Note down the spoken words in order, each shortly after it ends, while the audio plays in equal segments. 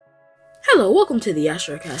Hello, welcome to the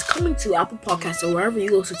AstroCast, coming to Apple Podcasts or wherever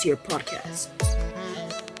you listen to your podcasts.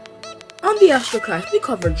 On the AstroCast, we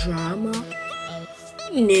cover drama,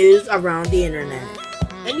 news around the internet,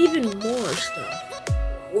 and even more stuff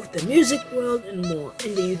with the music world and more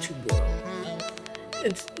in the YouTube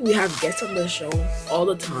world. We have guests on the show all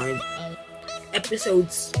the time.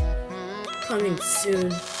 Episodes coming soon.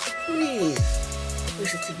 Please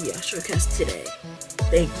listen to the AstroCast today.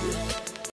 Thank you.